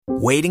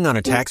Waiting on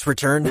a tax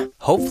return?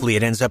 Hopefully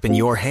it ends up in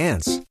your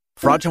hands.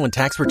 Fraudulent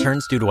tax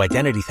returns due to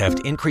identity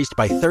theft increased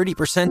by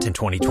 30% in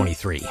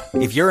 2023.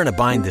 If you're in a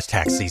bind this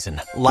tax season,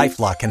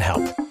 LifeLock can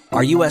help.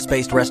 Our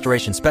U.S.-based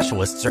restoration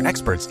specialists are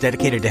experts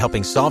dedicated to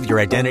helping solve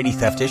your identity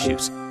theft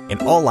issues. And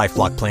all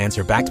LifeLock plans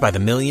are backed by the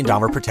 $1 Million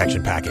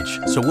Protection Package.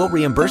 So we'll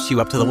reimburse you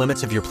up to the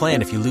limits of your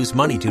plan if you lose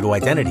money due to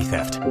identity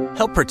theft.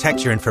 Help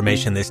protect your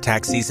information this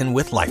tax season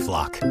with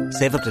LifeLock.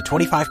 Save up to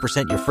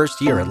 25% your first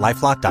year at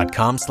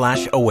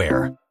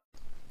LifeLock.com/aware.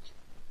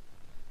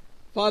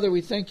 Father,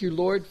 we thank you,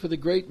 Lord, for the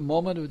great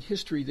moment of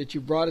history that you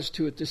brought us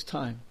to at this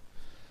time.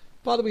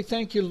 Father, we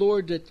thank you,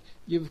 Lord, that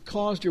you've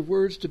caused your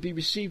words to be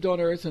received on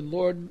earth, and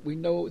Lord, we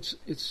know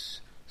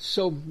it's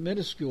so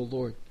minuscule,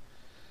 Lord.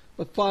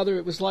 But Father,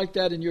 it was like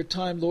that in your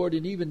time, Lord,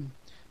 and even,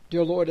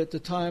 dear Lord, at the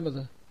time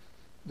of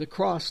the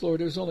cross, Lord,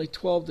 there was only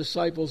 12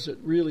 disciples that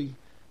really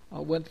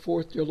went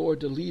forth, dear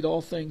Lord, to lead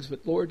all things.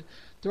 But Lord,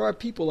 there are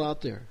people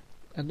out there,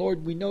 and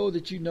Lord, we know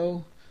that you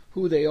know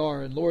who they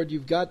are, and Lord,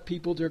 you've got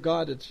people, dear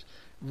God, that's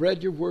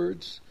read your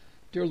words,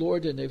 dear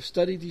Lord, and they've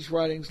studied these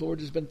writings. Lord,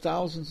 there's been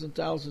thousands and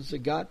thousands that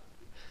got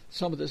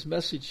some of this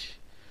message,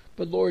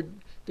 but Lord,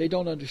 they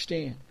don't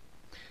understand.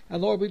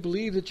 And Lord, we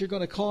believe that you're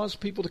going to cause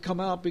people to come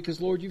out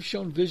because, Lord, you've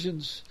shown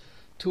visions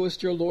to us,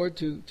 dear Lord,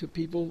 to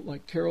people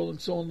like Carol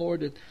and so on,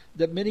 Lord,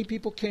 that many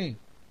people came.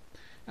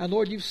 And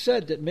Lord, you've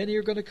said that many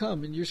are going to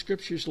come in your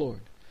scriptures,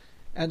 Lord,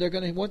 and they're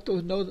going to want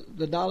to know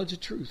the knowledge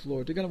of truth,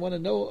 Lord. They're going to want to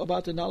know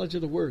about the knowledge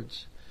of the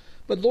words.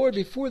 But Lord,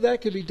 before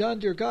that can be done,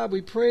 dear God,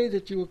 we pray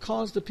that you will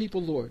cause the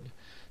people, Lord,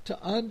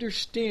 to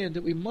understand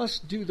that we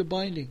must do the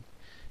binding.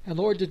 And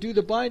Lord, to do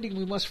the binding,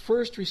 we must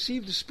first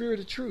receive the Spirit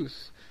of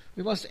truth.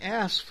 We must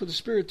ask for the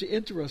Spirit to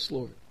enter us,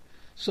 Lord,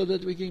 so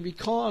that we can be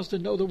caused to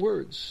know the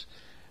words,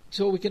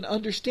 so we can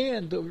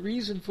understand the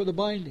reason for the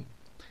binding.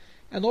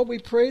 And Lord, we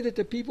pray that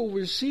the people will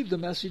receive the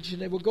message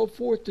and they will go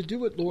forth to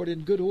do it, Lord,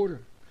 in good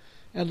order.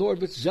 And Lord,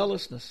 with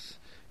zealousness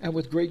and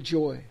with great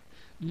joy.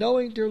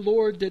 Knowing, dear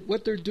Lord, that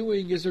what they're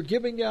doing is they're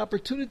giving the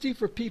opportunity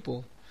for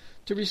people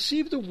to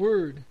receive the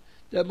word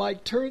that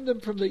might turn them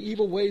from the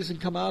evil ways and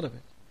come out of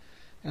it.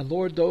 And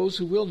Lord, those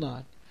who will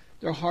not,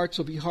 their hearts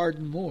will be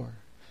hardened more.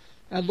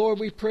 And Lord,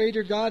 we pray,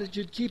 dear God, that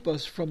you'd keep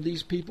us from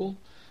these people.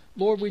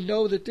 Lord, we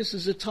know that this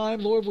is a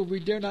time, Lord, where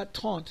we dare not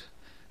taunt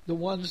the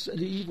ones and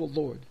the evil,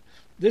 Lord.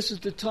 This is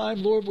the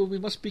time, Lord, where we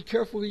must be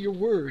careful with your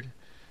word.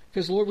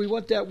 Because, Lord, we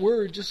want that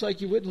word just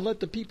like you wouldn't let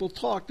the people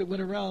talk that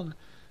went around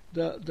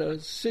the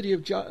city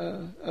of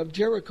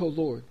Jericho,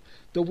 Lord.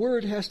 The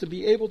word has to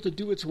be able to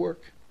do its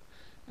work.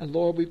 And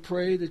Lord, we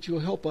pray that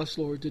you'll help us,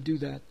 Lord, to do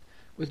that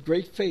with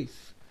great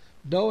faith,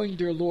 knowing,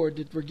 dear Lord,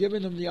 that we're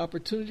giving them the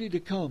opportunity to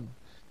come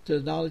to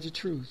the knowledge of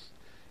truth.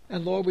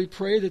 And Lord, we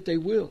pray that they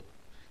will.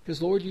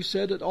 Because, Lord, you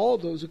said that all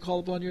those who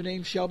call upon your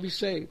name shall be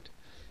saved.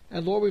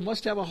 And Lord, we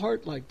must have a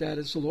heart like that.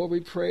 And so, Lord, we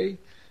pray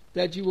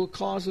that you will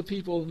cause the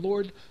people. And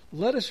Lord,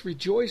 let us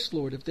rejoice,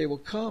 Lord, if they will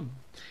come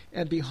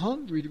and be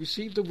hungry to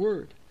receive the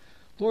word.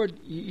 Lord,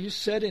 you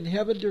said in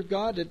heaven, dear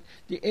God, that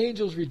the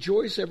angels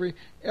rejoice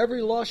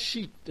every lost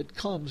sheep that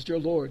comes, dear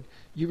Lord.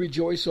 You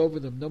rejoice over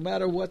them, no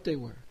matter what they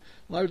were.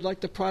 Lord, like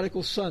the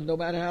prodigal son, no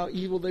matter how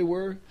evil they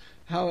were,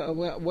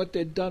 what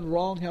they'd done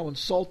wrong, how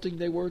insulting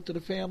they were to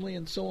the family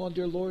and so on,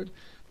 dear Lord.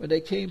 When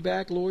they came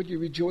back, Lord, you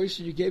rejoiced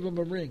and you gave them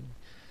a ring.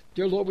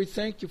 Dear Lord, we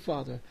thank you,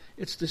 Father.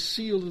 It's the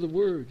seal of the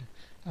word.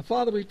 And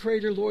Father, we pray,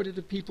 dear Lord, that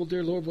the people,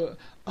 dear Lord, will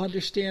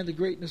understand the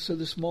greatness of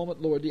this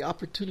moment, Lord, the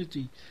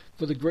opportunity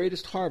for the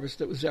greatest harvest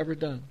that was ever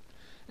done.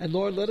 And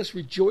Lord, let us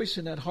rejoice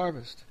in that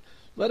harvest.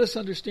 Let us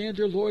understand,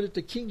 dear Lord, that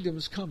the kingdom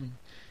is coming.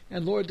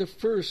 And Lord, the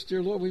first,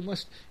 dear Lord, we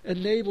must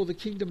enable the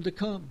kingdom to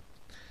come.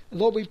 And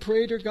Lord, we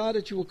pray, dear God,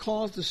 that you will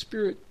cause the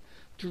Spirit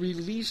to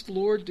release,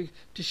 Lord,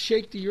 to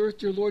shake the earth,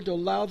 dear Lord, to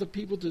allow the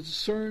people to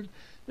discern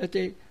that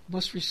they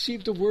must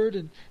receive the word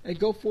and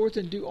go forth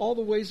and do all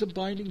the ways of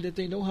binding that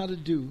they know how to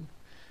do.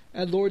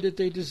 And Lord, that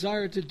they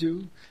desire to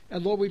do.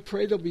 And Lord, we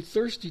pray they'll be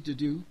thirsty to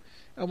do.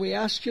 And we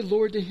ask you,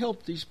 Lord, to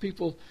help these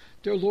people,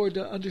 dear Lord,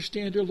 to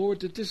understand, dear Lord,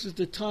 that this is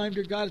the time,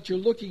 dear God, that you're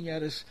looking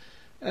at us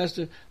as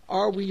to,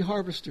 are we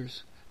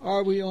harvesters?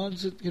 Are we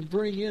ones that can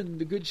bring in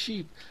the good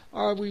sheep?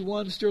 Are we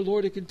ones, dear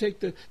Lord, that can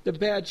take the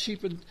bad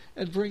sheep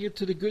and bring it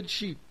to the good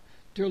sheep?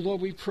 Dear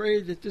Lord, we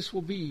pray that this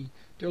will be,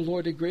 dear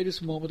Lord, the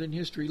greatest moment in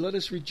history. Let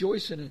us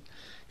rejoice in it.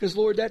 Because,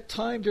 Lord, that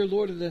time, dear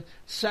Lord, of the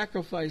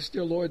sacrifice,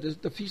 dear Lord,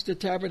 the Feast of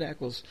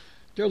Tabernacles,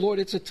 dear Lord,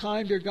 it's a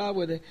time, dear God,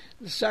 where the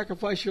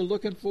sacrifice you're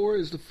looking for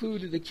is the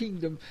food of the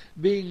kingdom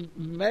being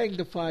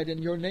magnified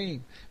in your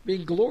name,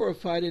 being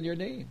glorified in your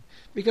name.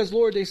 Because,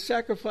 Lord, they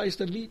sacrifice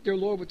the meat, dear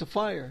Lord, with the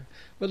fire.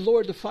 But,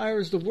 Lord, the fire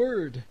is the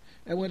word.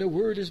 And when the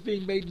word is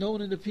being made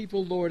known in the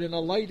people, Lord, and a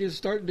light is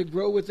starting to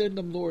grow within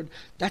them, Lord,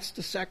 that's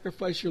the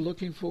sacrifice you're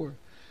looking for.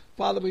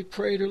 Father, we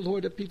pray, dear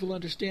Lord, that people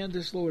understand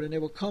this, Lord, and they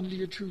will come to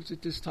your truth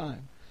at this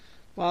time.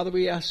 Father,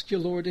 we ask you,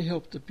 Lord, to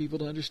help the people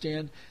to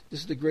understand this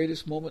is the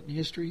greatest moment in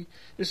history.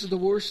 This is the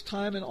worst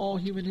time in all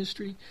human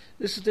history.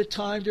 This is the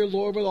time, dear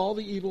Lord, where all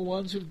the evil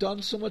ones who've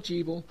done so much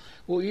evil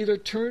will either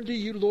turn to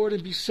you, Lord,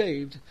 and be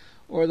saved,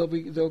 or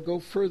they'll go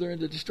further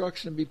into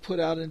destruction and be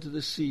put out into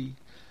the sea.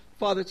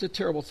 Father, it's a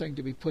terrible thing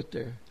to be put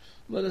there.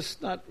 Let us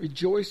not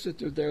rejoice that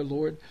they're there,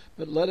 Lord,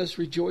 but let us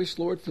rejoice,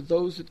 Lord, for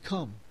those that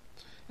come.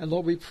 And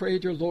Lord, we pray,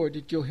 dear Lord,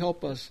 that you'll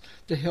help us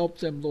to help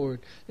them, Lord,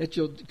 that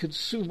you'll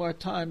consume our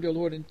time, dear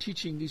Lord, in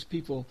teaching these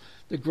people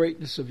the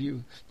greatness of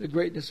you, the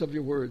greatness of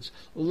your words,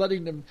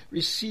 letting them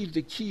receive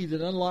the key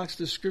that unlocks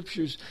the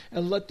scriptures,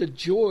 and let the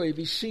joy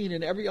be seen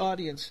in every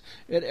audience,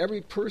 in every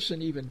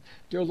person even.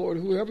 Dear Lord,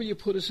 whoever you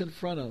put us in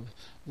front of,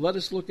 let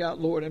us look out,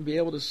 Lord, and be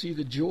able to see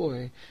the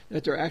joy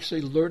that they're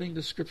actually learning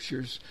the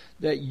scriptures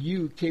that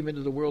you came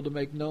into the world to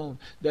make known,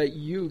 that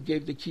you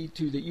gave the key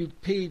to, that you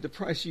paid the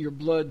price of your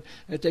blood,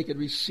 that they could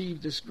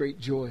receive this great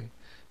joy.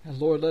 And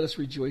Lord, let us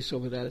rejoice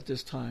over that at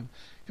this time.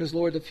 Because,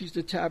 Lord, the Feast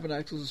of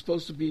Tabernacles is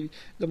supposed to be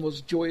the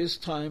most joyous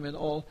time in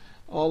all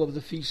of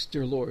the feasts,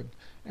 dear Lord.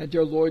 And,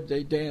 dear Lord,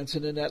 they dance.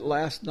 And in that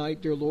last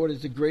night, dear Lord,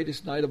 is the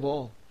greatest night of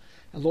all.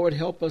 And, Lord,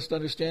 help us to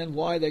understand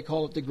why they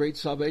call it the Great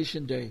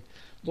Salvation Day.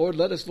 Lord,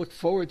 let us look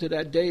forward to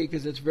that day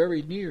because it's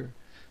very near.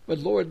 But,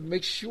 Lord,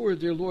 make sure,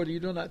 dear Lord, you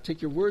do not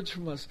take your words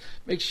from us.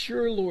 Make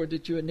sure, Lord,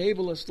 that you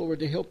enable us, Lord,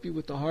 to help you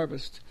with the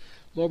harvest.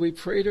 Lord, we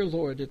pray, dear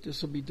Lord, that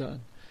this will be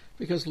done.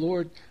 Because,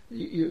 Lord,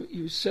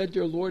 you said,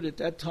 dear Lord, at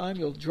that time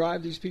you'll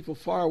drive these people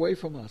far away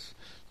from us.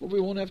 Lord,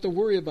 we won't have to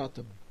worry about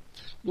them.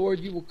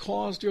 Lord, you will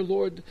cause, dear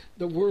Lord,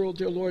 the world,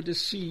 dear Lord, to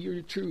see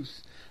your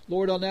truth.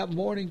 Lord, on that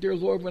morning, dear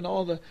Lord, when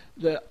all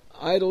the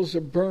idols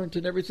are burnt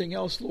and everything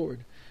else, Lord,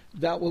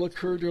 that will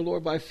occur, dear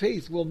Lord, by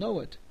faith. We'll know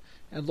it.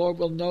 And, Lord,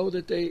 we'll know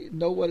that they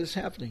know what is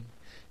happening.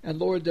 And,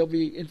 Lord, they'll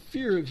be in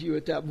fear of you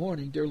at that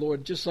morning, dear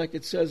Lord, just like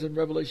it says in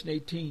Revelation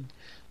 18.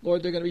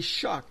 Lord, they're going to be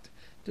shocked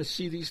to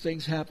see these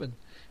things happen.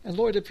 And,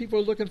 Lord, the people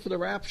are looking for the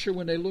rapture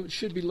when they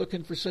should be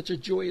looking for such a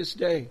joyous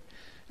day.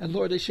 And,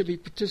 Lord, they should be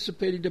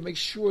participating to make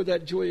sure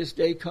that joyous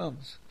day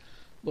comes.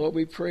 Lord,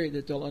 we pray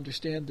that they'll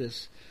understand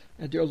this.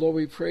 And, dear Lord,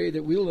 we pray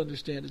that we'll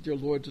understand it, dear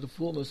Lord, to the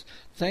fullness.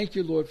 Thank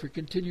you, Lord, for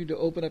continuing to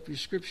open up your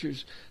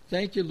scriptures.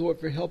 Thank you, Lord,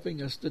 for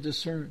helping us to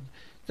discern.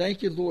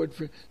 Thank you, Lord,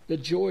 for the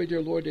joy,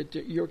 dear Lord, that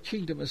your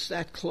kingdom is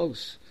that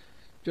close.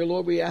 Dear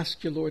Lord, we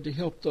ask you, Lord, to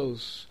help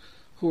those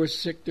who are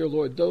sick, dear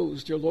Lord,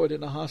 those, dear Lord,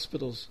 in the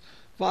hospitals.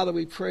 Father,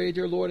 we pray,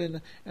 dear Lord,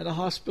 and the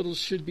hospitals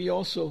should be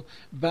also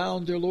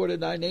bound, dear Lord,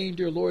 in thy name,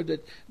 dear Lord,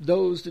 that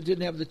those that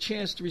didn't have the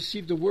chance to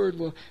receive the word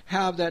will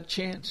have that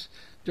chance.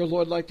 Dear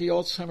Lord, like the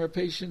Alzheimer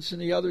patients and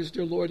the others,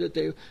 dear Lord, that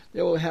they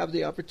will have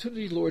the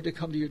opportunity, Lord, to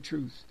come to your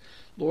truth.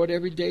 Lord,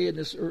 every day in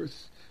this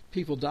earth,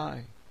 people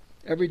die.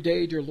 Every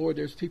day, dear Lord,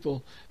 there's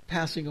people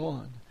passing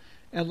on.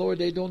 And, Lord,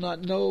 they do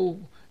not know,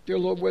 dear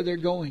Lord, where they're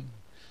going.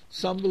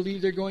 Some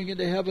believe they're going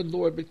into heaven,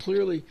 Lord, but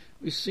clearly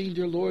we've seen,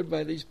 dear Lord,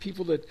 by these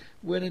people that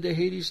went into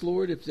Hades,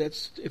 Lord, if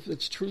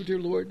that's true, dear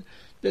Lord,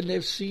 then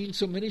they've seen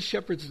so many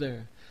shepherds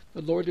there.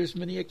 But, Lord, there's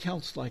many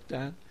accounts like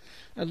that.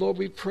 And, Lord,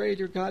 we pray,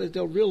 dear God, that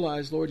they'll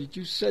realize, Lord, that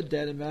you said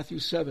that in Matthew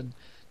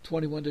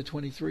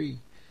 7:21-23.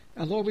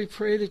 And, Lord, we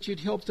pray that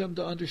you'd help them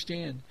to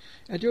understand.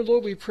 And, dear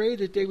Lord, we pray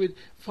that they would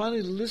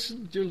finally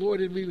listen, dear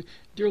Lord, and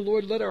dear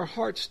Lord, let our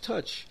hearts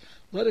touch.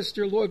 Let us,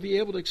 dear Lord, be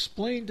able to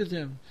explain to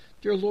them,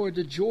 dear Lord,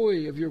 the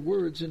joy of your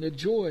words and the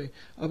joy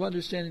of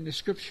understanding the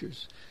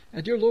scriptures.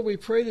 And, dear Lord, we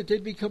pray that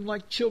they'd become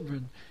like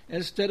children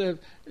instead of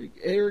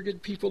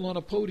arrogant people on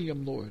a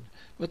podium, Lord.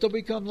 But they'll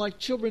become like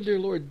children, dear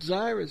Lord,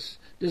 desirous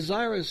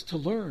to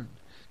learn,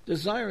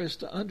 desirous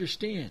to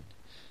understand.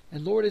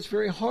 And, Lord, it's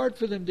very hard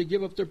for them to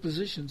give up their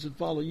positions and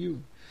follow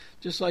you.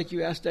 Just like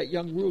you asked that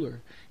young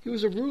ruler. He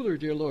was a ruler,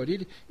 dear Lord,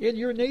 in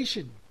your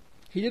nation.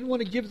 He didn't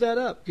want to give that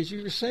up because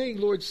you were saying,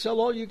 Lord, sell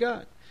all you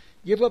got.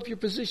 Give up your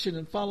position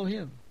and follow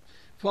him.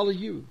 Follow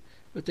you.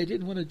 But they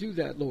didn't want to do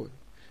that, Lord.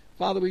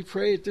 Father, we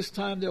pray at this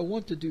time they'll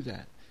want to do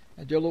that.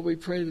 And, dear Lord, we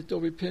pray that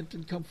they'll repent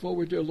and come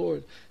forward, dear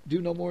Lord.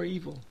 Do no more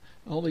evil.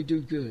 Only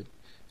do good.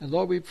 And,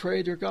 Lord, we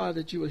pray, dear God,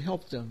 that you would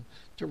help them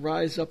to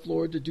rise up,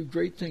 Lord, to do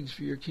great things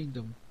for your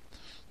kingdom.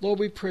 Lord,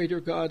 we pray,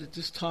 dear God, at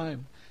this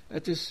time,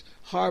 that this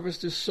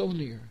harvest is so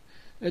near,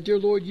 that, dear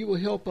Lord, you will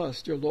help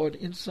us, dear Lord,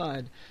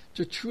 inside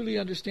to truly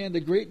understand the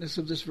greatness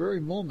of this very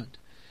moment.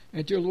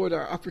 And, dear Lord,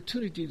 our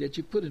opportunity that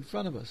you put in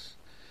front of us.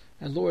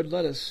 And, Lord,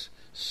 let us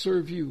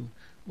serve you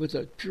with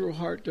a pure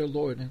heart, dear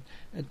Lord.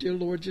 And dear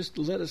Lord, just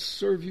let us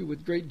serve you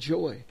with great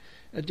joy.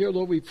 And, dear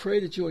Lord, we pray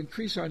that you'll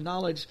increase our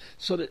knowledge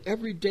so that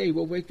every day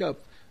we'll wake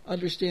up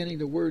understanding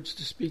the words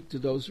to speak to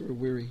those who are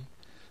weary.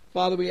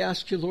 Father, we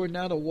ask you, Lord,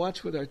 now to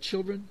watch with our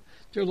children.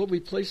 Dear Lord, we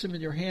place them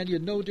in your hand. You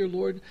know, dear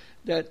Lord,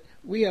 that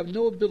we have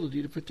no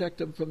ability to protect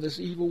them from this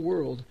evil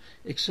world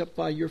except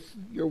by your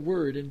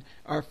word and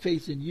our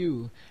faith in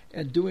you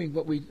and doing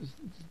what we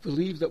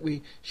believe that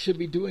we should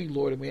be doing,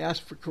 Lord. And we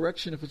ask for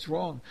correction if it's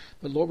wrong.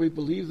 But, Lord, we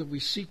believe that we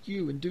seek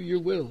you and do your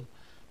will.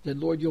 Then,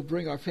 Lord, you'll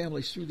bring our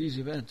families through these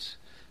events.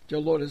 Dear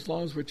Lord, as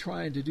long as we're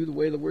trying to do the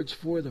way the word's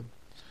for them.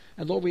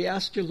 And, Lord, we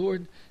ask you,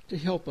 Lord, to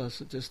help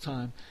us at this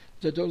time.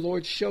 That, dear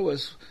Lord, show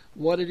us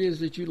what it is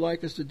that you'd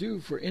like us to do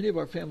for any of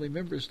our family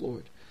members,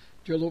 Lord.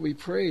 Dear Lord, we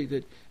pray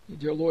that,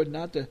 dear Lord,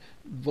 not to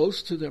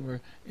boast to them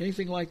or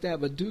anything like that,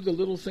 but do the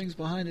little things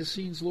behind the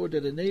scenes, Lord,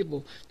 that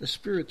enable the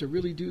Spirit to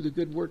really do the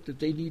good work that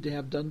they need to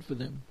have done for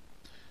them.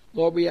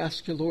 Lord, we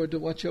ask you, Lord, to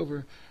watch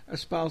over our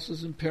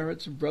spouses and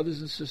parents and brothers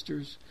and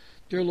sisters.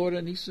 Dear Lord,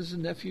 our nieces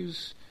and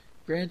nephews,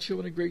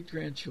 grandchildren and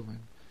great-grandchildren.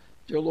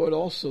 Dear Lord,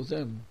 also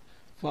them,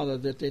 Father,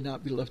 that they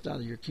not be left out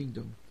of your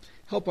kingdom.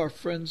 Help our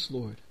friends,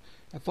 Lord.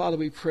 And Father,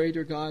 we pray,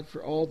 dear God,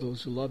 for all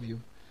those who love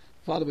you.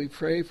 Father, we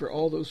pray for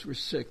all those who are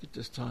sick at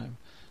this time.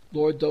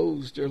 Lord,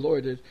 those, dear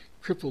Lord, that are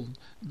crippled,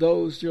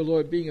 those, dear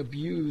Lord, being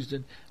abused,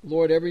 and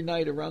Lord, every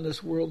night around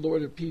this world,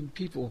 Lord, are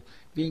people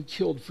being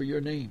killed for your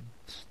name.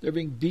 They're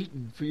being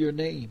beaten for your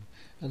name.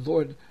 And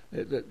Lord,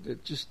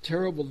 just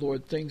terrible,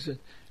 Lord, things that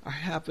are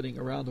happening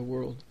around the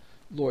world,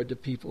 Lord, to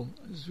people,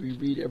 as we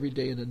read every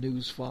day in the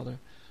news, Father.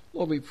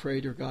 Lord, we pray,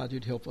 dear God,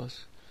 you'd help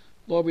us.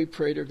 Lord, we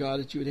pray, dear God,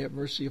 that you would have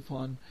mercy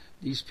upon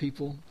these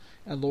people.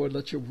 And Lord,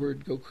 let your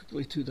word go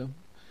quickly to them.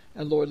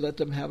 And Lord, let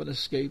them have an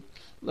escape.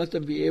 Let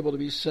them be able to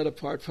be set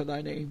apart for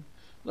thy name.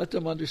 Let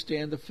them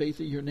understand the faith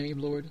of your name,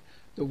 Lord,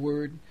 the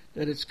word,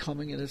 that it's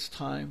coming in its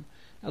time.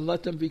 And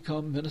let them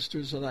become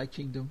ministers of thy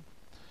kingdom.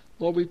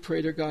 Lord, we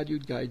pray, dear God,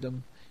 you'd guide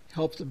them.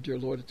 Help them, dear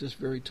Lord, at this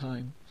very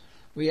time.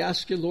 We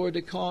ask you, Lord,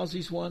 to cause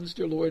these ones,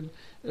 dear Lord,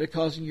 that are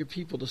causing your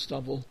people to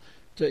stumble,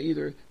 to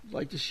either,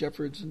 like the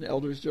shepherds and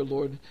elders, dear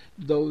Lord,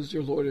 those,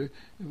 dear Lord,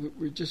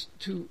 we're just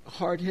too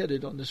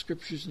hard-headed on the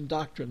scriptures and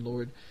doctrine,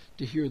 Lord,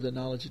 to hear the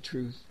knowledge of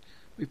truth.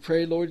 We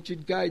pray, Lord, that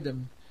you'd guide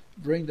them,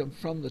 bring them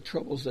from the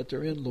troubles that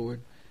they're in,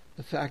 Lord,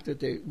 the fact that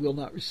they will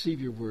not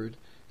receive your word,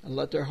 and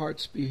let their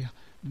hearts be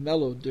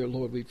mellowed, dear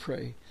Lord, we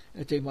pray,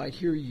 that they might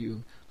hear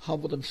you,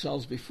 humble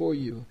themselves before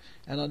you,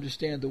 and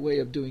understand the way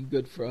of doing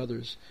good for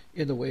others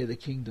in the way of the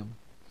kingdom.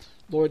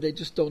 Lord, they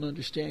just don't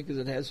understand because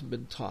it hasn't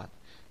been taught.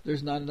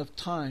 There's not enough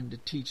time to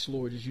teach,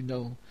 Lord, as you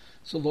know.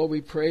 So, Lord,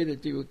 we pray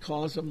that you would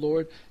cause them,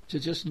 Lord, to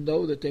just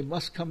know that they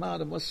must come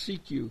out and must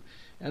seek you.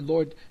 And,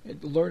 Lord,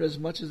 learn as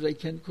much as they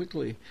can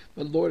quickly.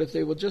 But, Lord, if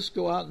they will just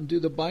go out and do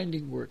the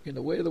binding work in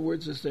the way of the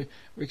words as they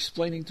were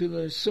explaining to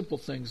them, simple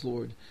things,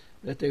 Lord,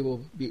 that they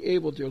will be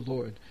able, dear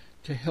Lord,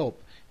 to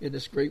help in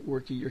this great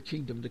work of your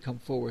kingdom to come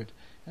forward.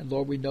 And,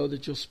 Lord, we know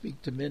that you'll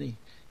speak to many.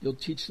 You'll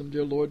teach them,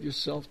 dear Lord,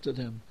 yourself to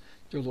them,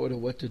 dear Lord, of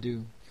what to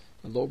do.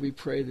 And, Lord, we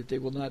pray that they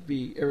will not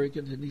be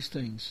arrogant in these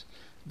things,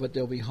 but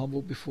they'll be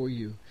humble before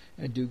you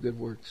and do good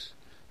works.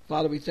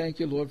 Father, we thank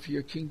you, Lord, for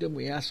your kingdom.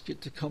 We ask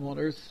it to come on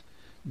earth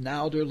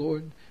now, dear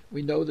Lord.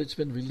 We know that it's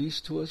been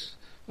released to us.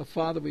 But,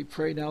 Father, we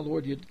pray now,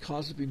 Lord, you'd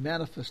cause it to be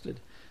manifested.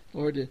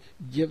 Lord, to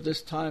give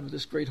this time of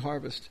this great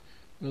harvest,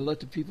 and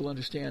let the people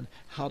understand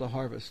how to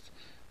harvest.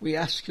 We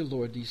ask you,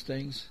 Lord, these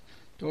things.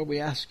 Lord, we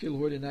ask you,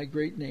 Lord, in thy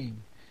great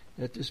name,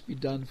 that this be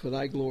done for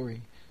thy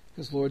glory.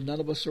 Because, Lord, none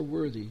of us are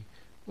worthy.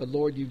 But,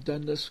 Lord, you've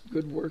done this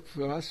good work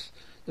for us.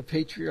 The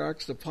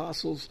patriarchs, the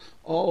apostles,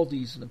 all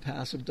these in the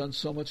past have done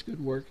so much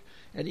good work.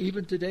 And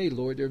even today,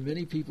 Lord, there are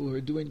many people who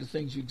are doing the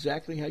things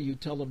exactly how you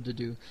tell them to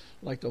do,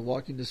 like the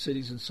walking the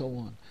cities and so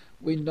on.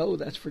 We know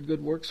that's for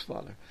good works,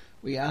 Father.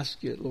 We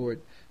ask you,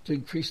 Lord, to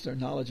increase their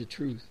knowledge of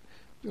truth.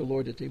 Dear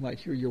Lord, that they might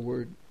hear your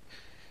word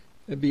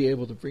and be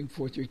able to bring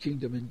forth your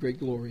kingdom in great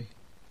glory.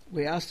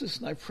 We ask this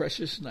in thy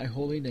precious and thy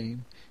holy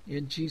name.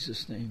 In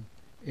Jesus' name,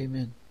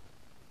 amen.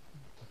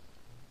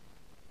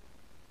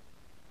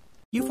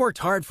 You've worked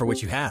hard for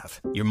what you have.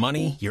 Your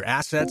money, your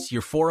assets,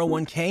 your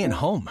 401k, and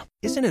home.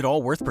 Isn't it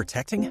all worth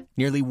protecting?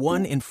 Nearly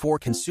 1 in 4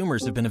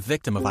 consumers have been a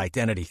victim of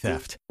identity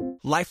theft.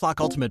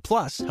 LifeLock Ultimate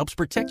Plus helps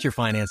protect your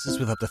finances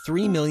with up to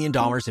 $3 million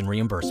in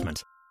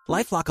reimbursement.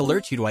 LifeLock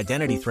alerts you to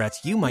identity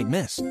threats you might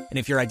miss. And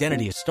if your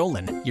identity is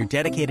stolen, your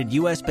dedicated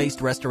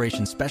U.S.-based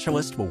restoration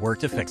specialist will work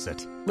to fix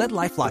it. Let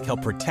LifeLock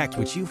help protect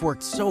what you've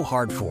worked so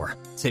hard for.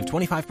 Save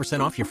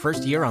 25% off your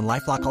first year on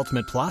LifeLock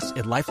Ultimate Plus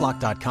at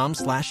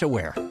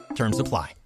LifeLock.com/aware. Terms apply.